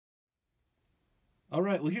All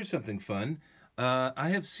right, well, here's something fun.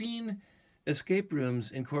 I have seen escape rooms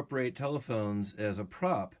incorporate telephones as a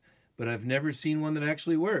prop, but I've never seen one that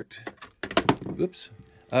actually worked. Oops.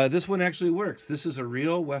 This one actually works. This is a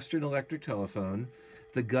real Western electric telephone.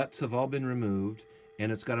 The guts have all been removed, and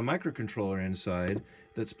it's got a microcontroller inside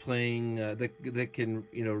that's playing, that can,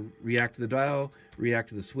 react to the dial, react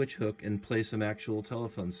to the switch hook, and play some actual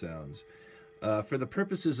telephone sounds. For the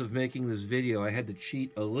purposes of making this video, I had to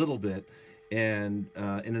cheat a little bit, and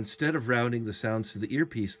instead of routing the sounds to the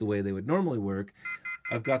earpiece the way they would normally work,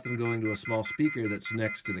 I've got them going to a small speaker that's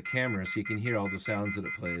next to the camera so you can hear all the sounds that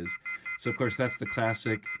it plays. So of course that's the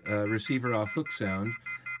classic receiver off hook sound.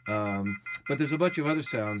 But there's a bunch of other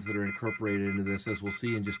sounds that are incorporated into this, as we'll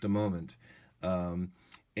see in just a moment. And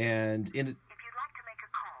if you'd like to make a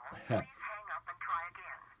call, please hang up and try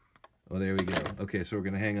again. Oh, there we go. Okay, so we're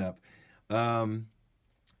going to hang up.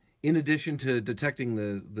 In addition to detecting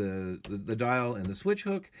the dial and the switch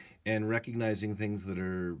hook and recognizing things that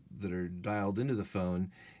are dialed into the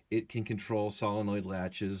phone, it can control solenoid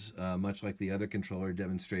latches, much like the other controller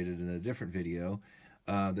demonstrated in a different video,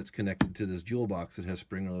 that's connected to this jewel box that has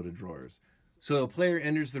spring-loaded drawers. So a player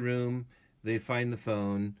enters the room, they find the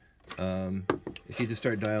phone. If you just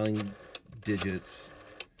start dialing digits,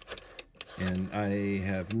 and I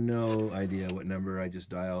have no idea what number I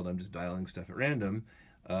just dialed, I'm just dialing stuff at random.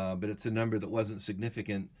 But it's a number that wasn't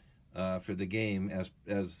significant for the game as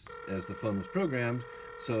the phone was programmed,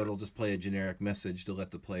 so it'll just play a generic message to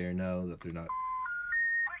let the player know that they're not.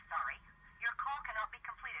 We're sorry. Your call cannot be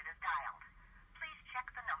completed as dialed. Please check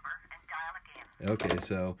the number and dial again. Okay,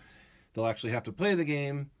 so they'll actually have to play the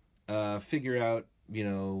game, figure out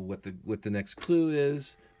what the next clue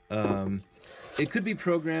is. It could be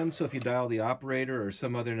programmed, so if you dial the operator or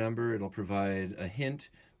some other number, it'll provide a hint,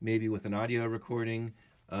 maybe with an audio recording,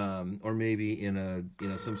 or maybe in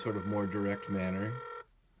some sort of more direct manner.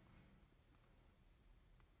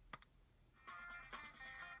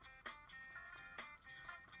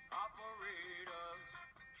 Operator,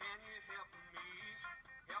 can you help me?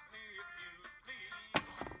 Help me if you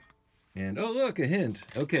please. And oh, look, a hint.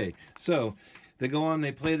 Okay, so they go on,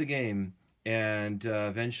 they play the game, and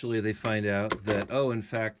eventually they find out that, oh, in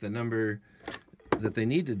fact, the number that they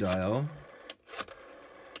need to dial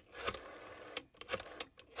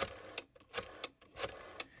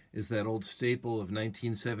is that old staple of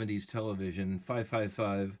 1970s television,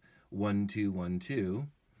 555-1212.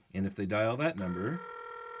 And if they dial that number,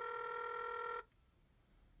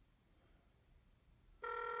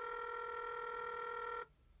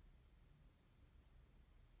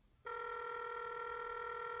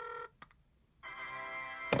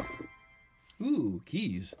 ooh,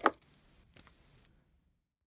 keys.